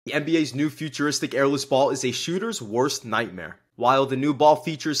The NBA's new futuristic airless ball is a shooter's worst nightmare. While the new ball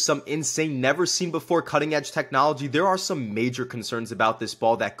features some insane, never seen before cutting edge technology, there are some major concerns about this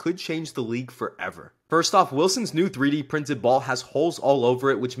ball that could change the league forever. First off, Wilson's new 3D printed ball has holes all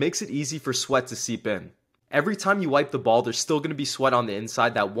over it, which makes it easy for sweat to seep in. Every time you wipe the ball, there's still going to be sweat on the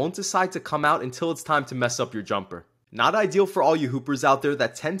inside that won't decide to come out until it's time to mess up your jumper. Not ideal for all you hoopers out there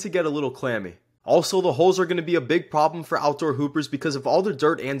that tend to get a little clammy. Also, the holes are going to be a big problem for outdoor hoopers because of all the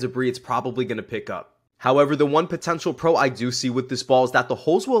dirt and debris it's probably going to pick up. However, the one potential pro I do see with this ball is that the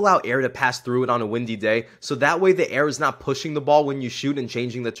holes will allow air to pass through it on a windy day, so that way the air is not pushing the ball when you shoot and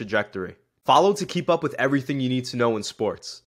changing the trajectory. Follow to keep up with everything you need to know in sports.